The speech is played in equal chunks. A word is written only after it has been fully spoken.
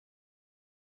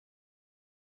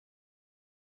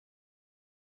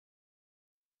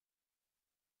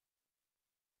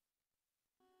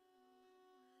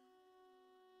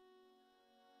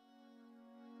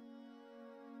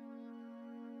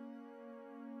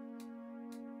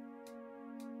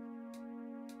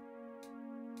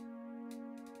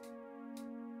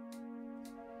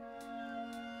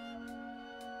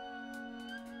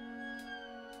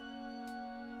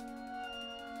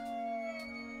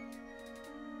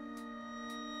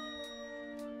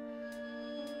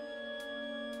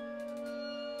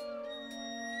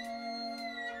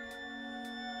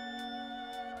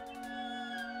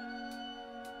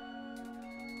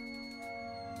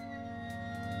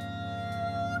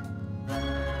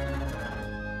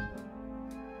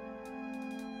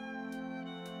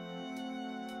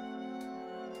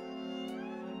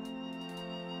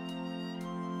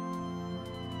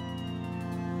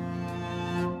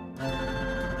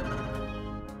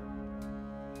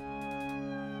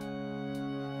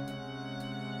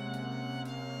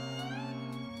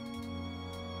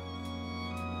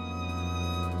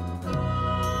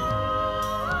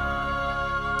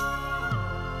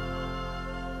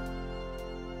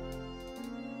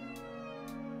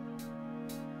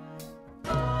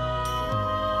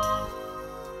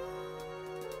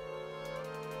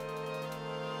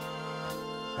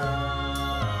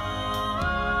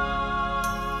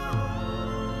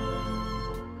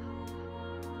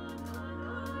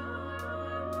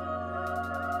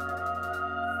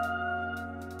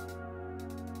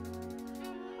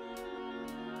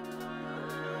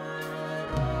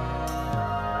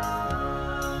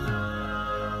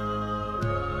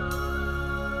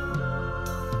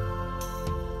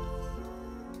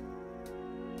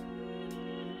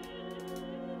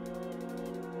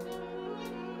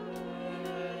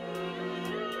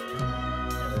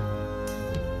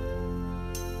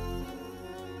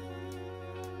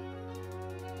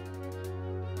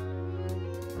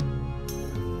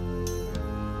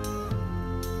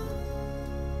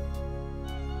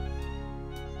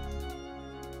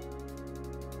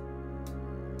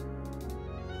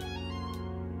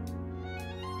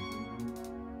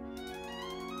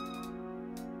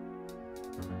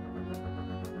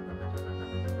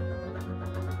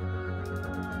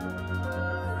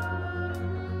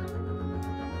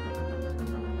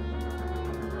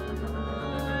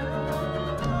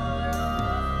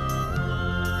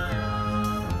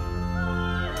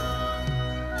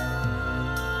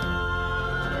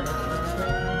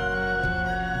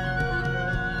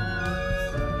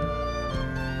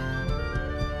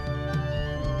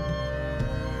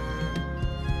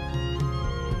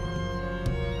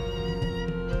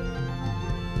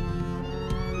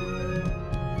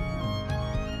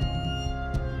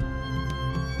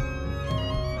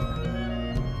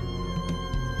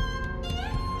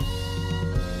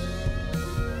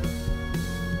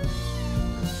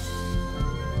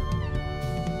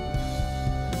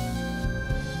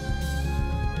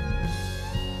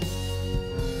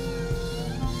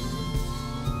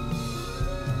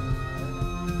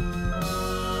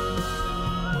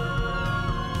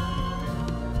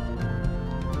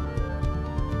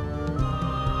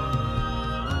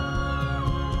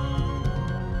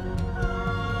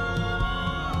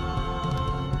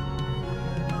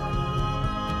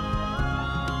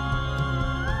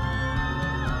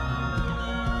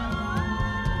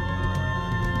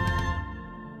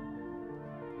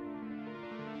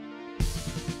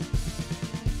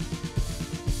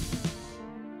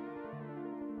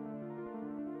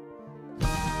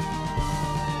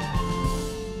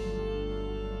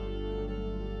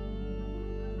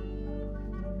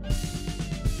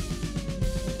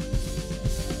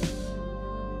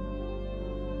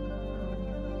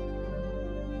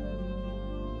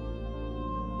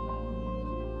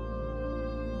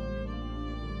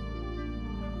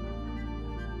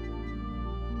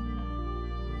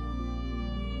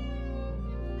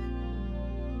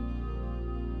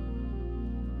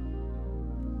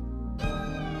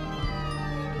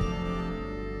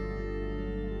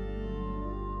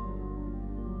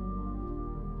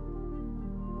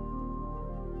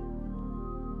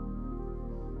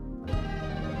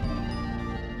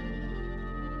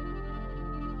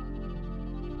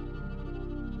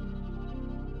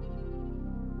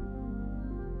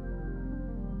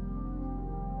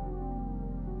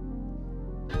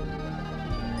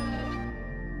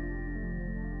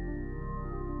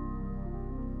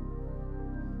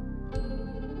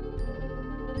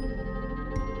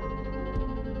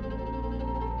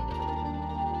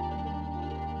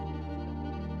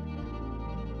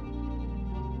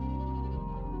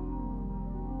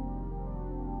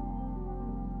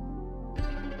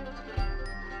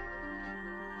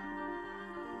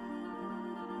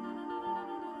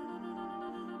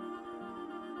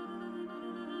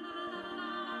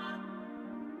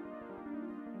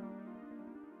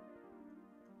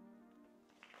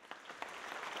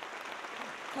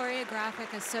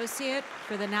Choreographic Associate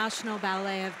for the National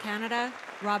Ballet of Canada,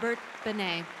 Robert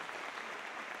Binet.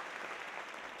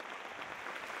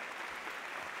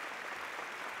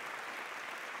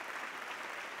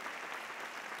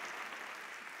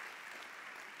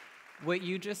 What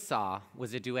you just saw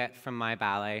was a duet from my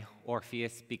ballet,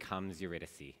 Orpheus Becomes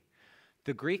Eurydice.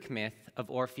 The Greek myth of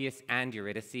Orpheus and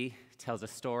Eurydice tells a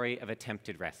story of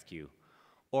attempted rescue.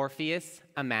 Orpheus,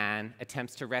 a man,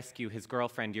 attempts to rescue his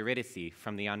girlfriend Eurydice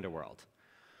from the underworld.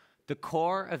 The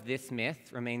core of this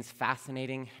myth remains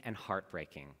fascinating and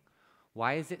heartbreaking.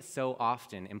 Why is it so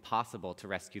often impossible to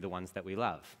rescue the ones that we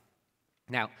love?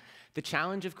 Now, the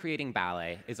challenge of creating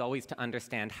ballet is always to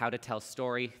understand how to tell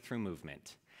story through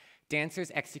movement.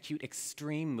 Dancers execute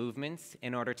extreme movements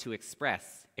in order to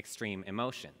express extreme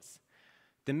emotions.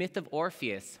 The myth of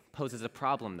Orpheus poses a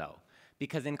problem, though,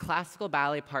 because in classical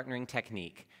ballet partnering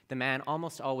technique, the man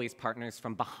almost always partners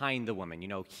from behind the woman. You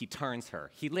know, he turns her,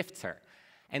 he lifts her.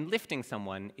 And lifting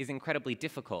someone is incredibly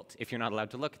difficult if you're not allowed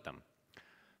to look at them.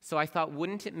 So I thought,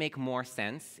 wouldn't it make more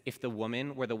sense if the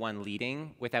woman were the one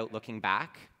leading without looking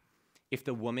back? If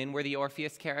the woman were the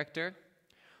Orpheus character?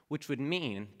 Which would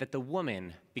mean that the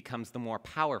woman becomes the more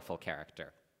powerful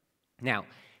character. Now,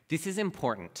 this is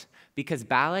important because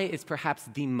ballet is perhaps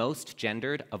the most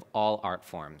gendered of all art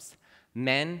forms.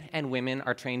 Men and women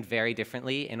are trained very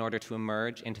differently in order to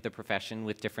emerge into the profession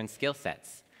with different skill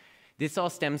sets. This all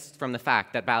stems from the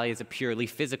fact that ballet is a purely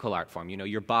physical art form. You know,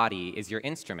 your body is your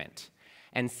instrument.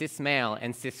 And cis male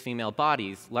and cis female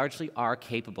bodies largely are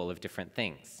capable of different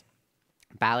things.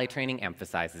 Ballet training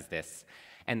emphasizes this,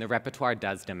 and the repertoire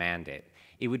does demand it.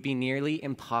 It would be nearly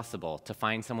impossible to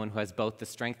find someone who has both the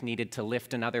strength needed to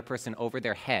lift another person over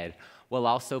their head while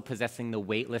also possessing the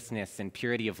weightlessness and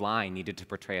purity of line needed to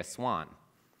portray a swan.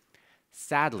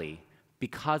 Sadly,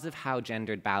 because of how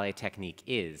gendered ballet technique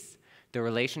is, the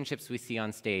relationships we see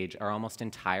on stage are almost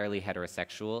entirely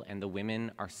heterosexual, and the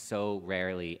women are so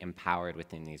rarely empowered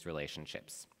within these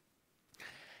relationships.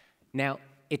 Now,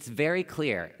 it's very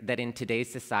clear that in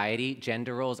today's society,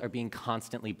 gender roles are being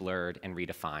constantly blurred and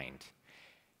redefined.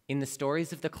 In the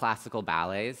stories of the classical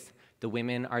ballets, the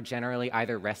women are generally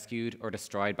either rescued or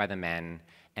destroyed by the men,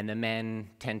 and the men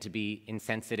tend to be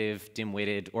insensitive,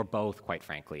 dim-witted, or both, quite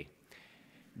frankly.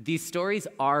 These stories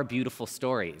are beautiful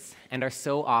stories and are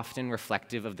so often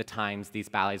reflective of the times these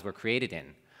ballets were created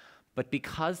in. But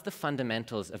because the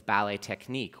fundamentals of ballet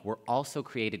technique were also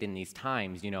created in these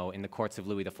times, you know, in the courts of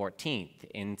Louis XIV,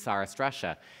 in Tsarist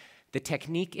Russia, the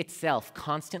technique itself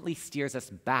constantly steers us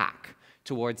back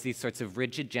towards these sorts of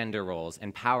rigid gender roles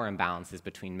and power imbalances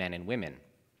between men and women.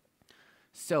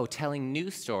 So telling new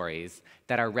stories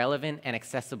that are relevant and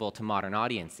accessible to modern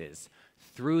audiences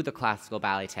through the classical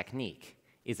ballet technique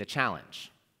is a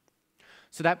challenge.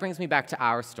 So that brings me back to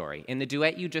our story. In the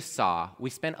duet you just saw, we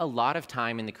spent a lot of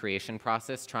time in the creation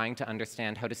process trying to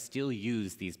understand how to still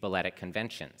use these balletic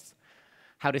conventions,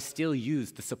 how to still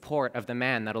use the support of the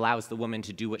man that allows the woman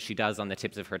to do what she does on the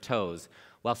tips of her toes,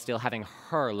 while still having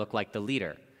her look like the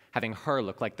leader, having her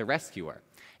look like the rescuer,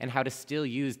 and how to still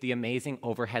use the amazing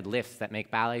overhead lifts that make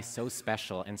ballet so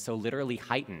special and so literally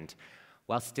heightened,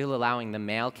 while still allowing the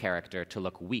male character to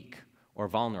look weak or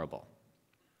vulnerable.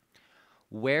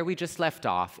 Where we just left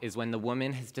off is when the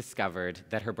woman has discovered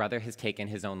that her brother has taken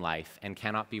his own life and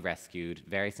cannot be rescued,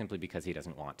 very simply because he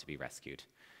doesn't want to be rescued.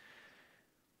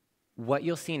 What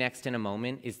you'll see next in a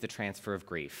moment is the transfer of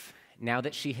grief. Now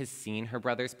that she has seen her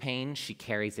brother's pain, she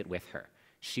carries it with her.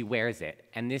 She wears it,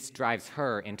 and this drives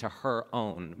her into her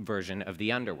own version of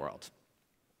the underworld.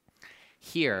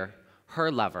 Here,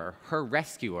 her lover, her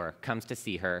rescuer, comes to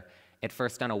see her, at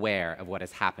first unaware of what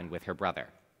has happened with her brother.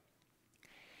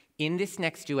 In this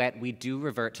next duet, we do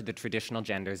revert to the traditional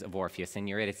genders of Orpheus and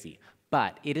Eurydice,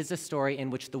 but it is a story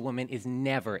in which the woman is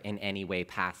never in any way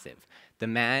passive. The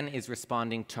man is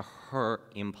responding to her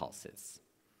impulses.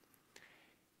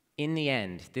 In the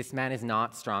end, this man is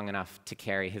not strong enough to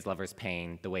carry his lover's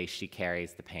pain the way she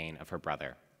carries the pain of her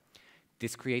brother.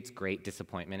 This creates great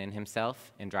disappointment in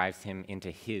himself and drives him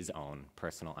into his own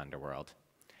personal underworld.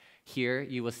 Here,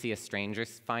 you will see a stranger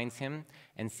finds him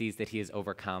and sees that he is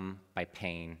overcome by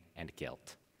pain and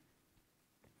guilt.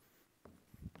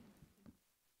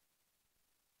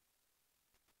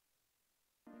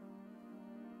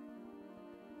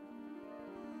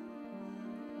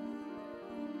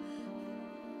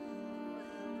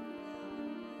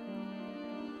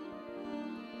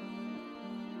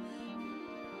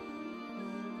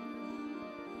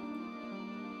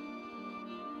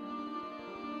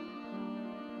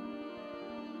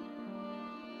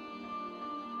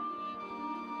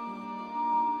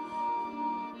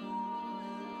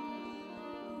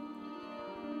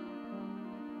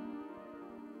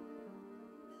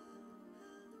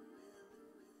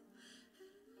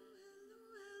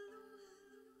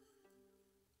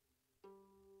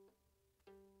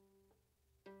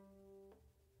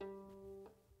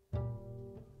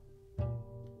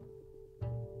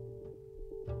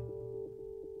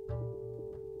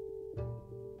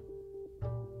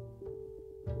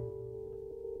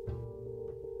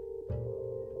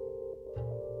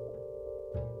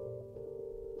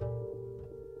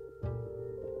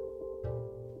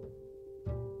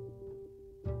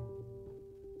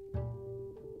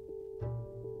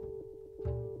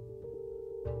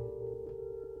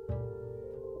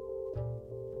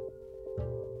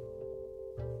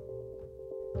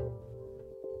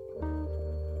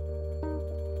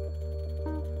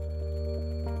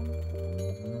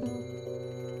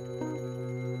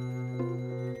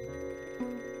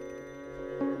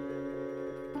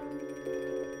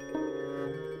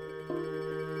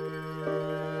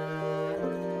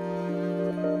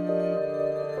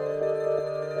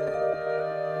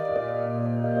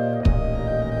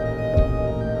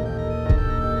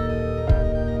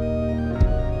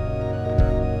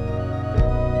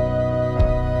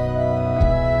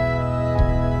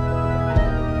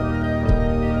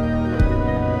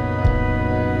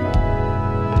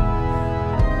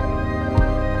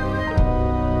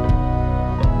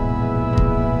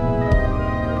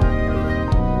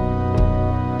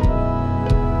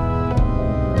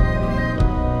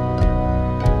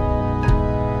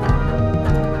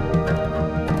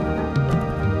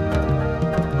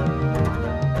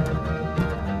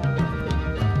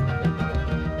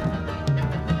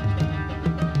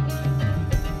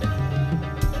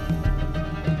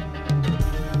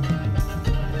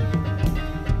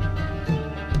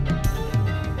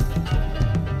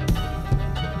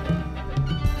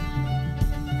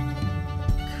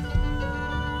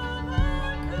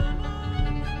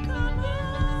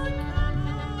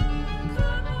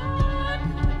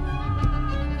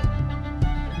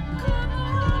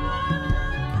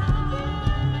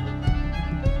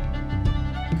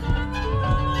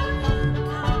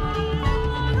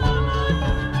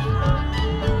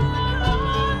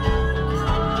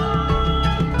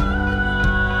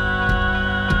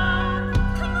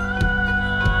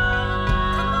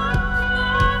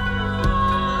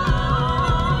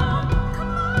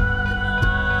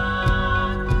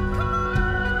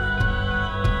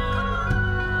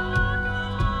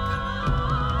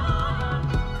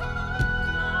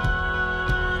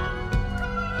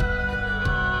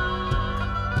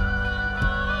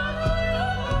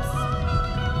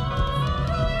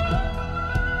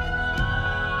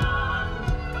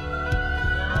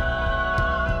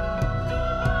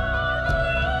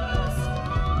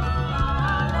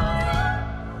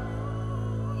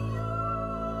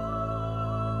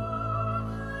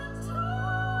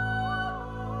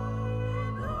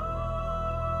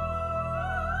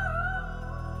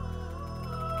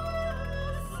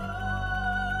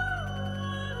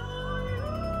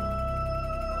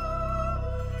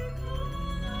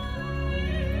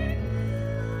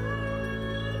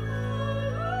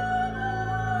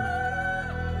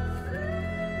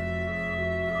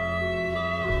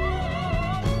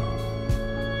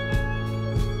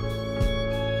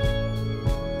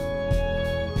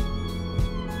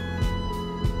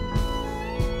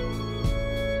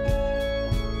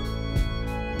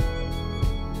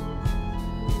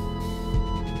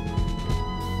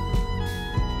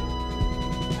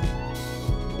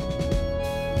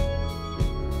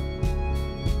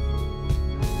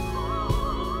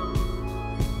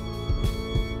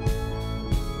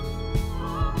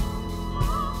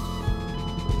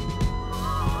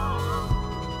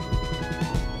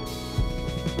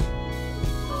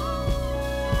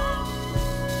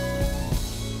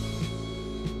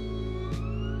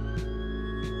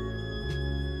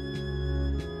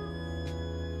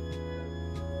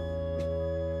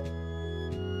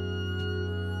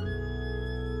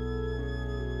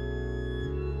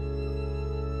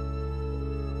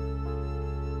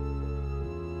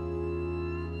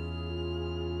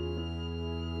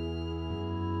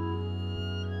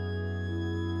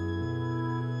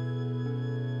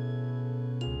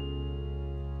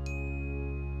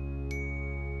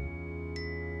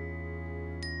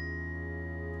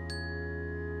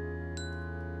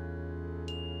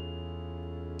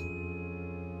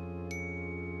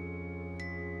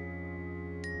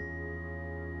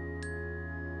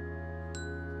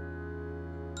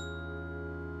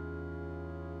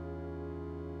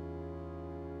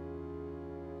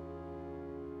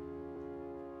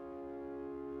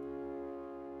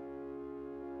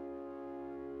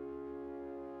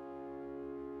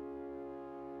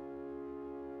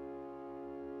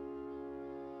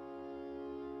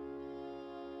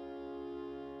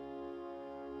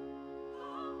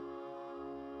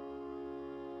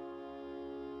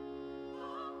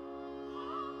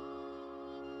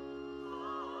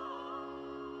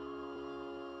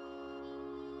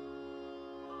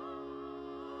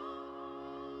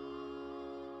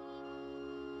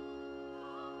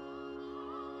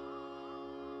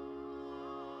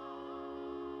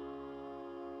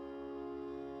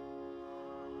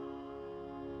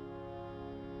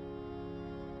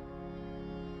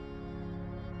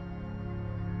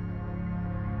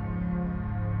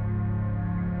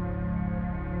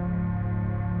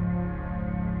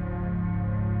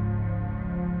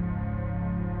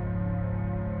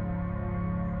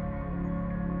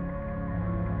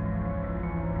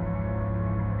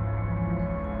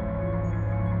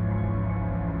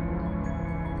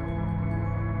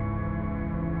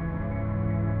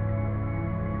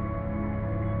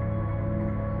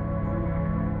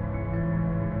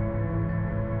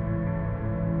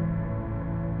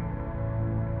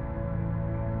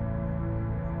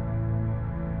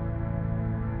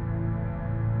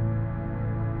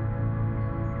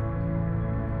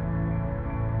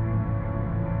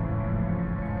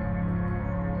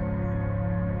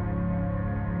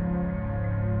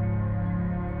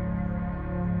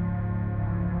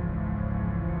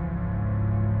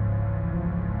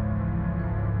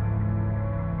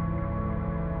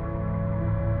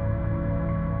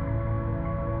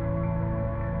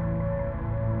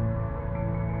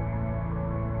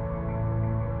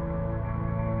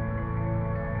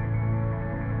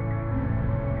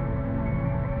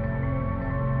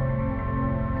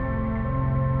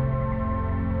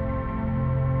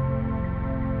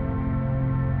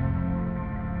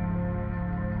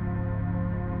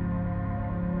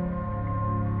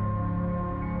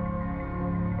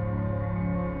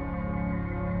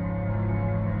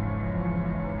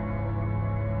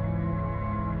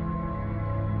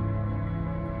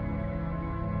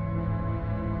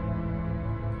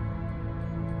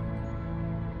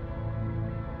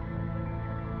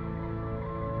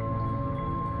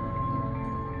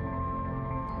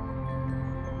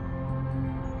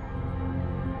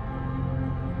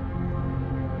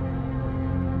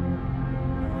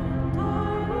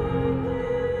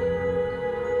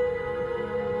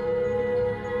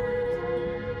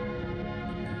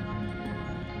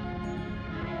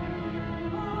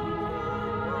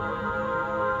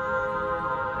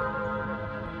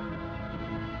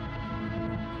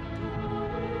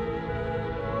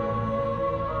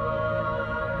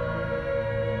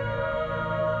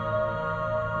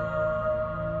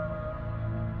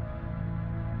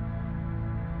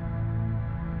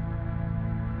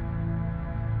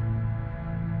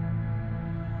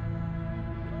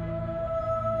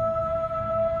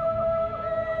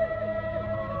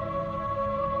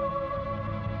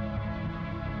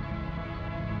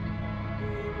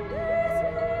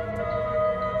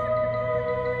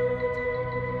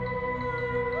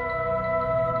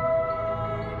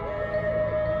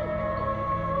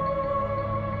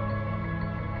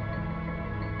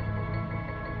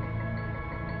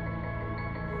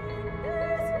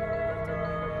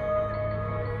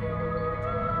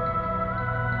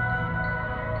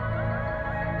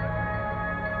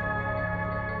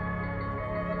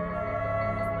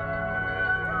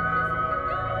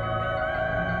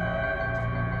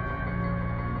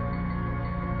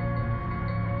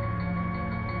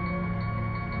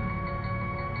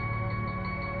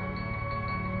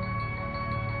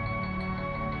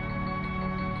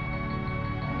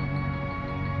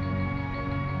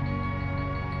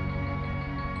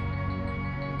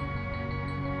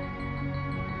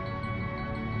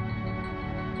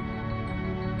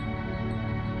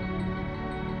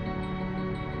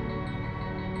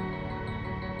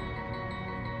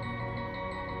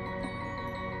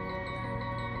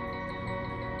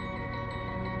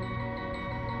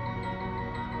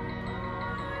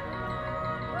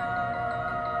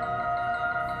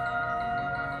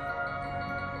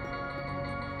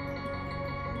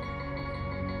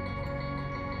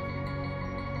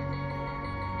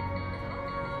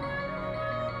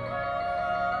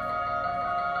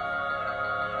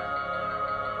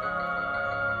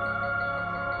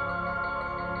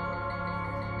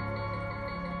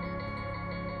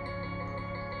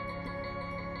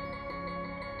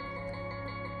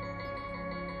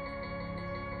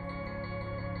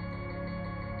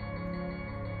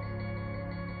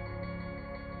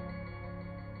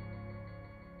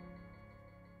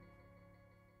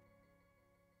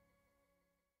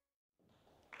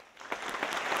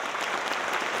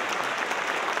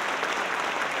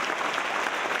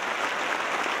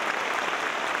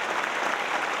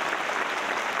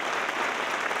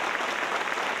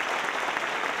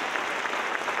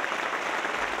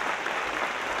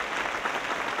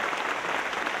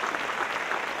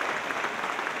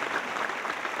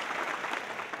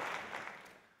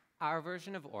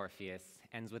 version of Orpheus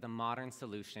ends with a modern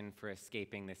solution for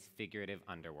escaping this figurative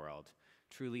underworld,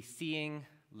 truly seeing,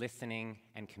 listening,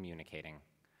 and communicating.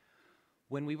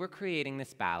 When we were creating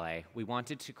this ballet, we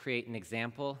wanted to create an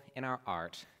example in our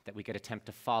art that we could attempt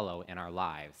to follow in our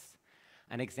lives,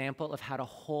 an example of how to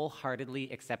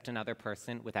wholeheartedly accept another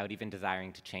person without even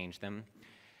desiring to change them,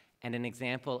 and an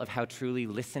example of how truly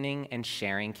listening and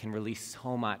sharing can release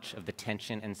so much of the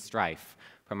tension and strife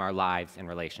from our lives and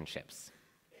relationships.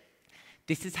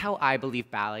 This is how I believe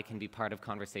ballet can be part of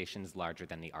conversations larger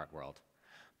than the art world,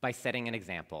 by setting an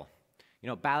example. You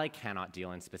know, ballet cannot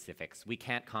deal in specifics. We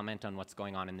can't comment on what's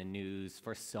going on in the news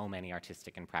for so many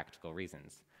artistic and practical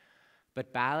reasons.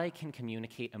 But ballet can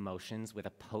communicate emotions with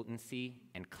a potency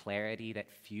and clarity that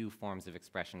few forms of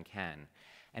expression can.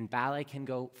 And ballet can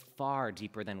go far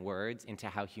deeper than words into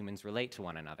how humans relate to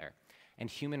one another. And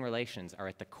human relations are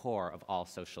at the core of all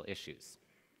social issues.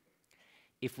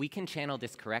 If we can channel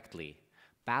this correctly,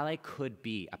 ballet could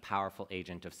be a powerful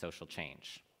agent of social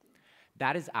change.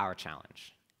 That is our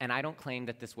challenge. And I don't claim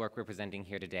that this work we're presenting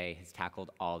here today has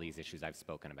tackled all these issues I've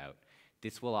spoken about.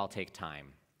 This will all take time.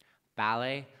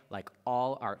 Ballet, like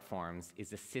all art forms,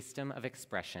 is a system of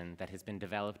expression that has been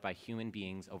developed by human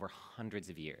beings over hundreds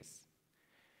of years.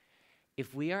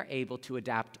 If we are able to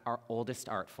adapt our oldest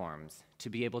art forms to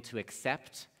be able to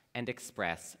accept and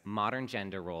express modern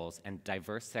gender roles and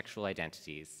diverse sexual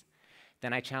identities,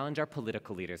 then I challenge our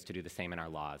political leaders to do the same in our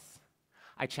laws.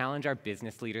 I challenge our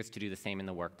business leaders to do the same in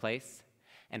the workplace,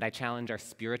 and I challenge our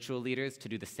spiritual leaders to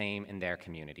do the same in their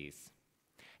communities.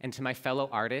 And to my fellow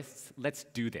artists, let's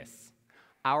do this.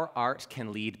 Our art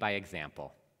can lead by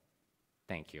example.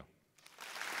 Thank you.